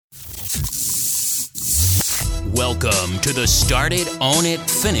Welcome to the Start It, Own It,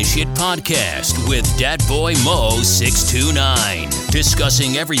 Finish It podcast with Dat Boy Mo 629.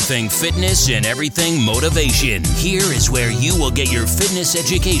 Discussing everything fitness and everything motivation. Here is where you will get your fitness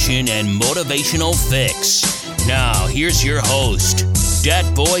education and motivational fix. Now, here's your host, Dat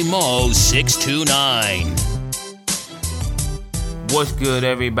Boy Mo 629. What's good,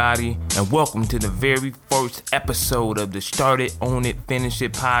 everybody, and welcome to the very first episode of the Start It, Own It, Finish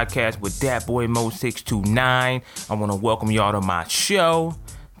It podcast with Dat Boy Mo 629. I want to welcome y'all to my show.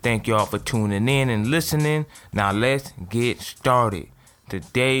 Thank y'all for tuning in and listening. Now let's get started.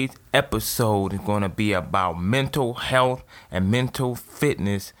 Today's episode is going to be about mental health and mental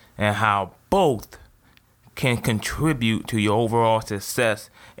fitness and how both can contribute to your overall success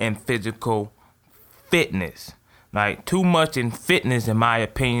in physical fitness. Like, too much in fitness, in my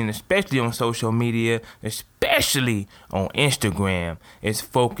opinion, especially on social media, especially on Instagram, is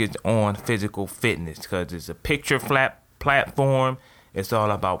focused on physical fitness because it's a picture platform. It's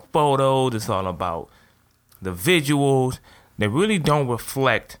all about photos. It's all about the visuals. They really don't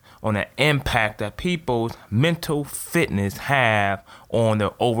reflect on the impact that people's mental fitness have on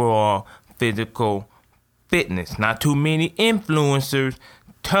their overall physical fitness. Not too many influencers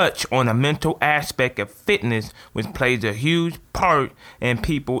touch on the mental aspect of fitness, which plays a huge part in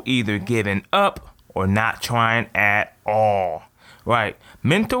people either giving up or not trying at all. Right?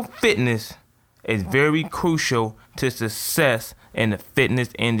 Mental fitness is very crucial to success in the fitness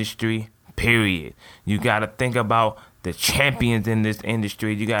industry, period. You got to think about the champions in this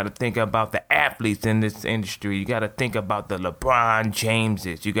industry. You got to think about the athletes in this industry. You got to think about the LeBron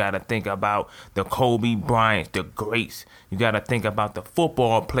Jameses. You got to think about the Kobe Bryants, the greats. You got to think about the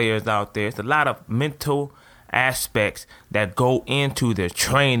football players out there. It's a lot of mental aspects that go into their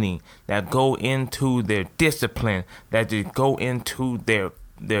training, that go into their discipline, that just go into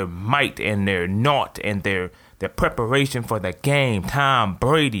their might and their naught and their preparation for the game. Tom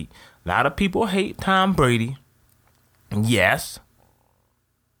Brady. A lot of people hate Tom Brady. Yes,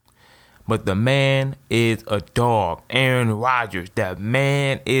 but the man is a dog. Aaron Rodgers, that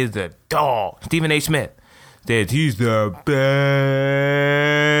man is a dog. Stephen A. Smith says he's the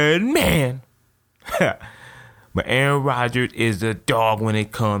bad man. But Aaron Rodgers is a dog when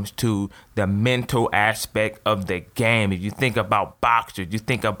it comes to the mental aspect of the game. If you think about boxers, you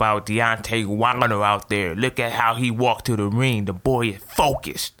think about Deontay Wilder out there. Look at how he walked to the ring. The boy is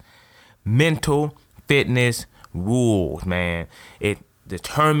focused. Mental fitness rules, man. It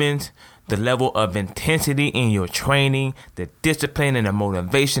determines the level of intensity in your training, the discipline and the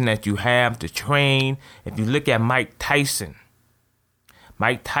motivation that you have to train. If you look at Mike Tyson,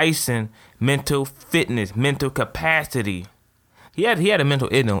 mental fitness, mental capacity. He had a mental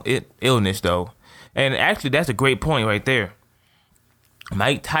illness though. And actually that's a great point right there.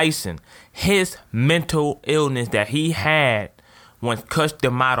 Mike Tyson, his mental illness that he had once Cus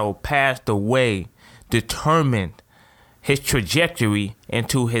D'Amato passed away determined his trajectory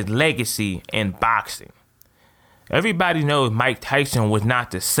into his legacy in boxing. Everybody knows Mike Tyson was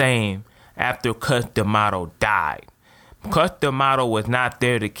not the same after Cus D'Amato died. Cus D'Amato was not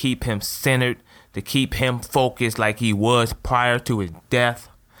there to keep him centered, to keep him focused like he was prior to his death,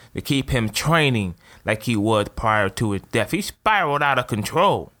 to keep him training like he was prior to his death. He spiraled out of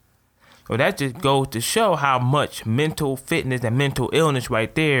control. So that just goes to show how much mental fitness and mental illness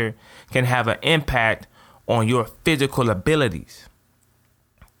right there can have an impact on your physical abilities.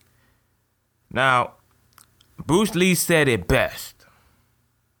 Now, Bruce Lee said it best.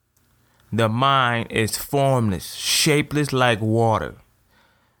 The mind is formless, shapeless like water.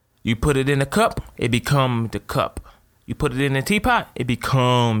 You put it in a cup, it becomes the cup. You put it in a teapot, it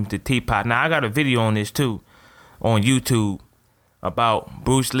becomes the teapot. Now, I got a video on this too, on YouTube, about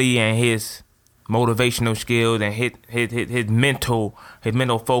Bruce Lee and his motivational skills and his mental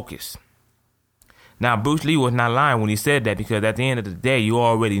focus. Now, Bruce Lee was not lying when he said that, because at the end of the day, you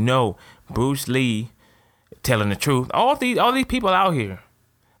already know Bruce Lee telling the truth. All these people out here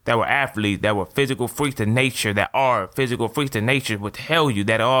that were athletes, that were physical freaks of nature, that are physical freaks of nature, would tell you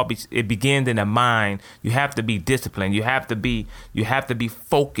that it begins in the mind. You have to be disciplined. You have to be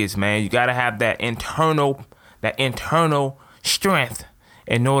focused, man. You got to have that internal strength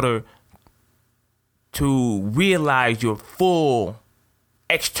in order to realize your full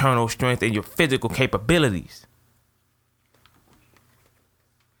external strength and your physical capabilities.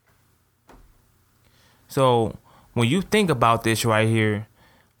 So when you think about this right here,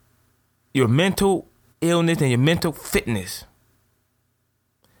 your mental illness and your mental fitness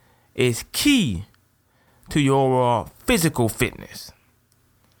is key to your overall physical fitness.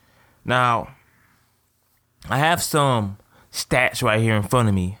 Now, I have some stats right here in front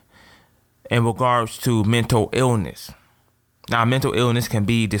of me in regards to mental illness. Now, mental illness can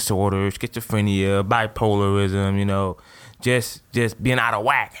be disorders, schizophrenia, bipolarism, just being out of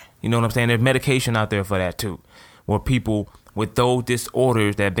whack. You know what I'm saying? There's medication out there for that too, where people with those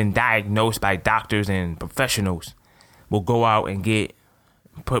disorders that have been diagnosed by doctors and professionals will go out and get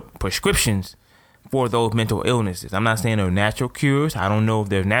prescriptions for those mental illnesses. I'm not saying they're natural cures. I don't know if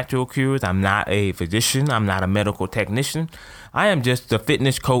they're natural cures. I'm not a physician. I'm not a medical technician. I am just a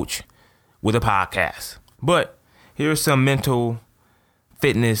fitness coach with a podcast. But here's some mental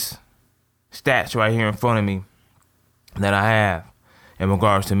fitness stats right here in front of me that I have in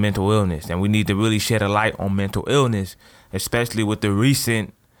regards to mental illness. And we need to really shed a light on mental illness, especially with the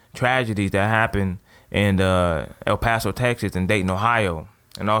recent tragedies that happened in El Paso, Texas, and Dayton, Ohio,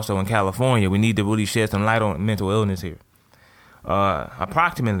 and also in California. We need to really shed some light on mental illness here.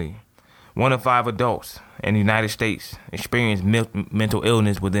 Approximately 1 in 5 adults in the United States experience mental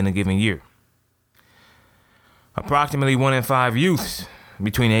illness within a given year. Approximately 1 in 5 youths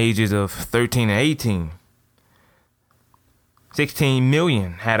between the ages of 13 and 18. 16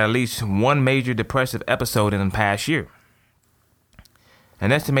 million had at least one major depressive episode in the past year.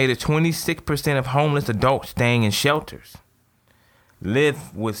 An estimated 26% of homeless adults staying in shelters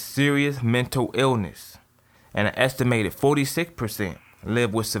live with serious mental illness, and an estimated 46%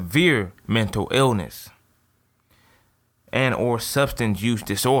 live with severe mental illness and or substance use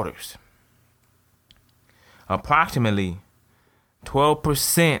disorders. Approximately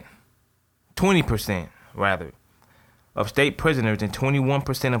 20% of state prisoners and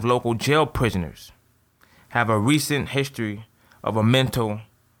 21% of local jail prisoners have a recent history of a mental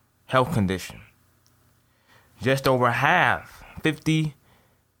health condition. Just over half,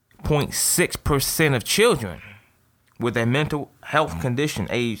 50.6% of children with a mental health condition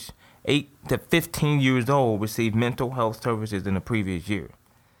aged 8 to 15 years old received mental health services in the previous year.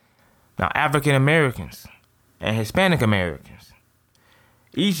 Now, African Americans and Hispanic Americans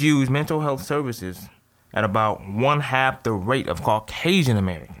each use mental health services at about 1/2 the rate of Caucasian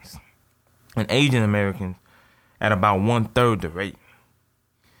Americans, and Asian Americans at about 1/3 the rate.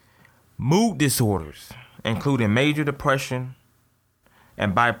 Mood disorders, including major depression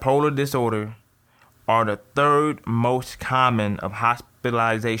and bipolar disorder, are the third most common of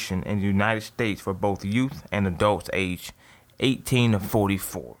hospitalization in the United States for both youth and adults aged 18 to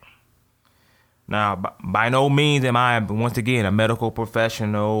 44. Now, by no means am I, once again, a medical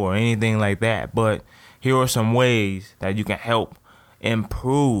professional or anything like that, but here are some ways that you can help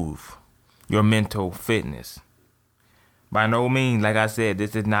improve your mental fitness. By no means, like I said,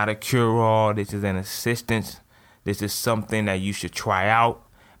 this is not a cure-all. This is an assistance. This is something that you should try out,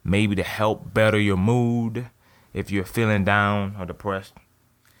 maybe to help better your mood if you're feeling down or depressed.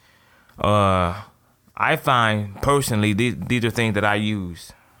 I find, personally, these are things that I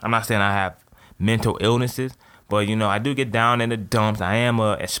use. I'm not saying I have mental illnesses, but I do get down in the dumps. I am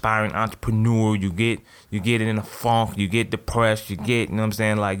a aspiring entrepreneur. You get it in a funk. You get depressed. You get,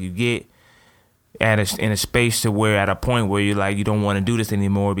 you get in a space to where, at a point where you're like, you don't want to do this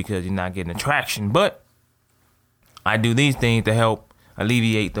anymore because you're not getting traction. But I do these things to help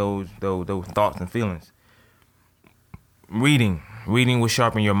alleviate those thoughts and feelings. Reading will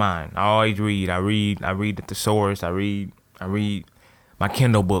sharpen your mind. I always read. I read the thesaurus. I read my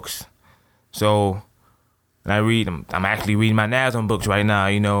Kindle books. So I read them. I'm actually reading my NASM books right now,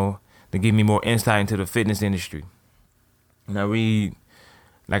 to give me more insight into the fitness industry. And I read,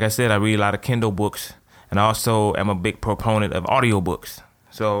 like I said, I read a lot of Kindle books, and I also am a big proponent of audiobooks.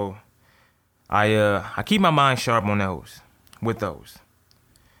 So I keep my mind sharp on those.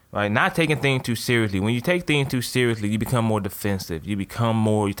 Right? Not taking things too seriously. When you take things too seriously, you become more defensive. You're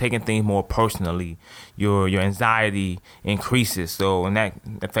taking things more personally. Your anxiety increases, and that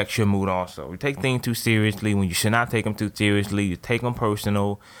affects your mood also. You take things too seriously when you should not take them too seriously. You take them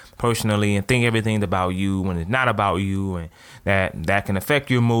personally, and think everything's about you when it's not about you, and that can affect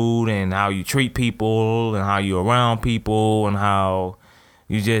your mood and how you treat people and how you're around people and how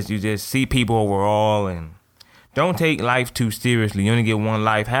you just see people overall. And don't take life too seriously. You only get one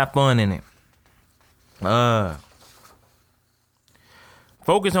life. Have fun in it.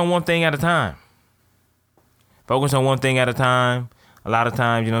 Focus on one thing at a time. A lot of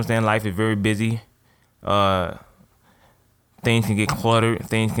times, life is very busy. Things can get cluttered.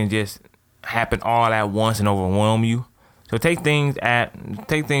 Things can just happen all at once and overwhelm you. So take things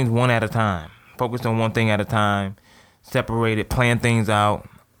one at a time. Focus on one thing at a time. Separate it. Plan things out.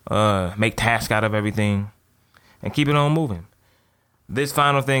 Make tasks out of everything. And keep it on moving. This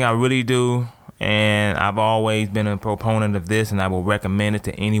final thing I really do, and I've always been a proponent of this, and I will recommend it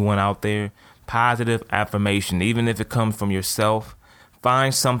to anyone out there. Positive affirmation, even if it comes from yourself.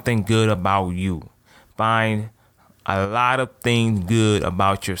 Find something good about you. Find a lot of things good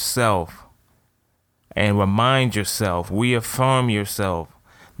about yourself. And remind yourself, reaffirm yourself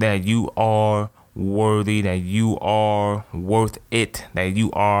that you are worthy, that you are worth it, that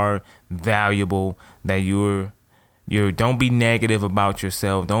you are valuable, that you're don't be negative about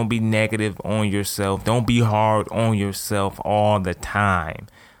yourself. Don't be negative on yourself. Don't be hard on yourself all the time.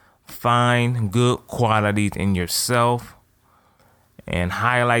 Find good qualities in yourself and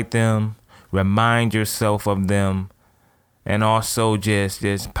highlight them. Remind yourself of them. And also just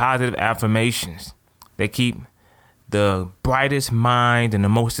positive affirmations. They keep the brightest mind and the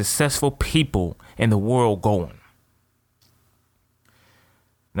most successful people in the world going.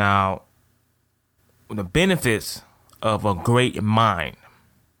 Now, the benefits of a great mind,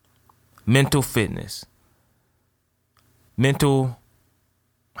 mental fitness, mental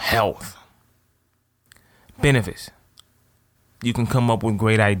health, benefits. You can come up with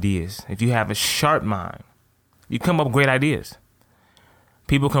great ideas. If you have a sharp mind, you come up with great ideas.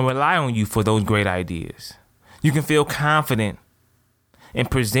 People can rely on you for those great ideas. You can feel confident in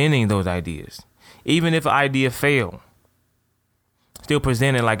presenting those ideas. Even if an idea fails, still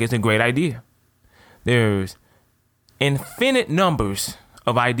present it like it's a great idea. There's infinite numbers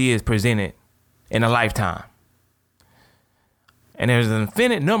of ideas presented in a lifetime. And there's an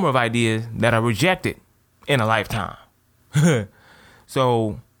infinite number of ideas that are rejected in a lifetime.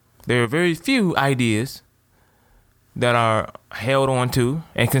 So there are very few ideas that are held on to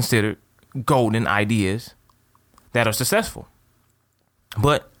and considered golden ideas that are successful.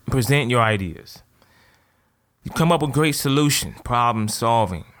 But present your ideas. You come up with great solutions, problem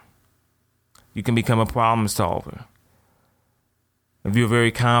solving. You can become a problem solver. If you're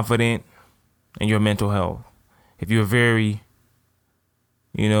very confident in your mental health, if you're very,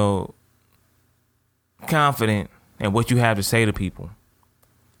 confident in what you have to say to people,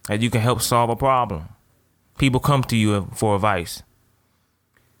 that you can help solve a problem. People come to you for advice.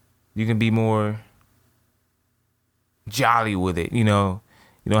 You can be more jolly with it, You don't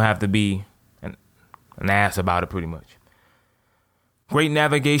have to be an ass about it pretty much. Great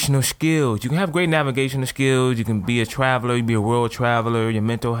navigational skills. You can have great navigational skills. You can be a traveler. You can be a world traveler. Your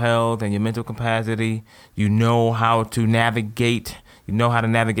mental health and your mental capacity. You know how to navigate. You know how to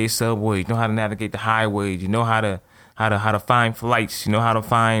navigate subways. You know how to navigate the highways. You know how to find flights. You know how to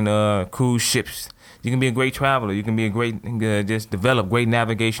find cruise ships. You can be a great traveler. You can be a great, just develop great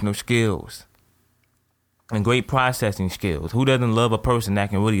navigational skills and great processing skills. Who doesn't love a person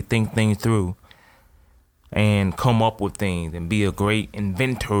that can really think things through and come up with things and be a great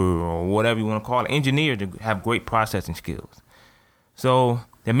inventor or whatever you want to call it? Engineers have great processing skills. So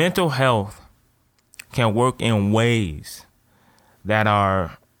the mental health can work in ways that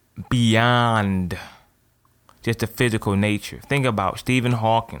are beyond just the physical nature. Think about Stephen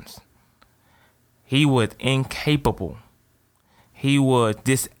Hawking. He was incapable. He was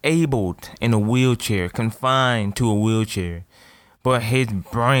disabled in a wheelchair, confined to a wheelchair, but his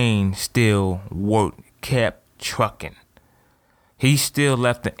brain still worked, kept trucking. He still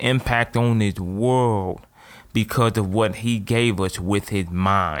left an impact on his world because of what he gave us with his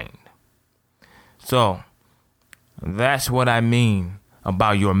mind. So that's what I mean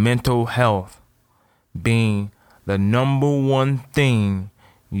about your mental health being the number one thing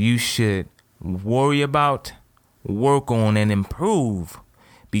you should worry about, work on, and improve.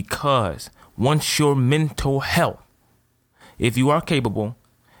 Because once your mental health, if you are capable,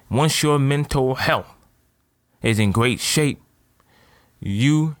 once your mental health is in great shape,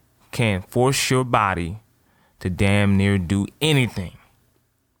 you can force your body to damn near do anything.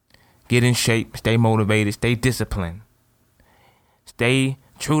 Get in shape, stay motivated, stay disciplined, stay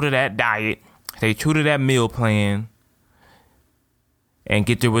true to that diet, stay true to that meal plan, and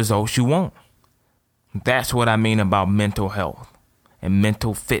get the results you want. That's what I mean about mental health and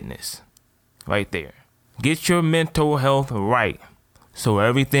mental fitness right there. Get your mental health right so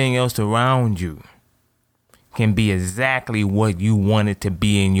everything else around you can be exactly what you want it to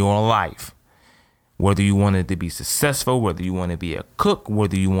be in your life. Whether you want it to be successful, whether you want to be a cook,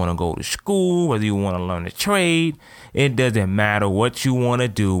 whether you want to go to school, whether you want to learn a trade, it doesn't matter what you want to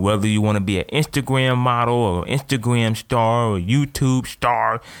do. Whether you want to be an Instagram model or Instagram star or YouTube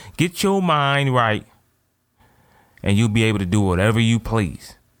star, get your mind right and you'll be able to do whatever you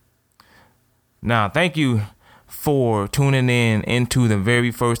please. Now, thank you for tuning in into the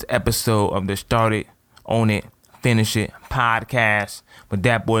very first episode of the Start It, Own It, Finish It podcast with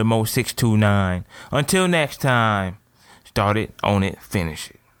that boy Mo 629. Until next time, start it, own it, finish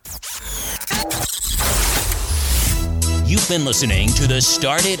it. You've been listening to the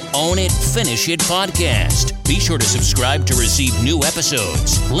Start It, Own It, Finish It podcast. Be sure to subscribe to receive new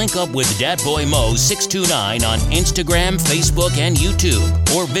episodes. Link up with Dat Boy Mo 629 on Instagram, Facebook, and YouTube,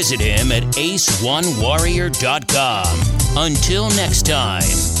 or visit him at ace1warrior.com. Until next time,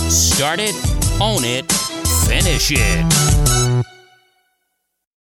 start it, own it, finish it.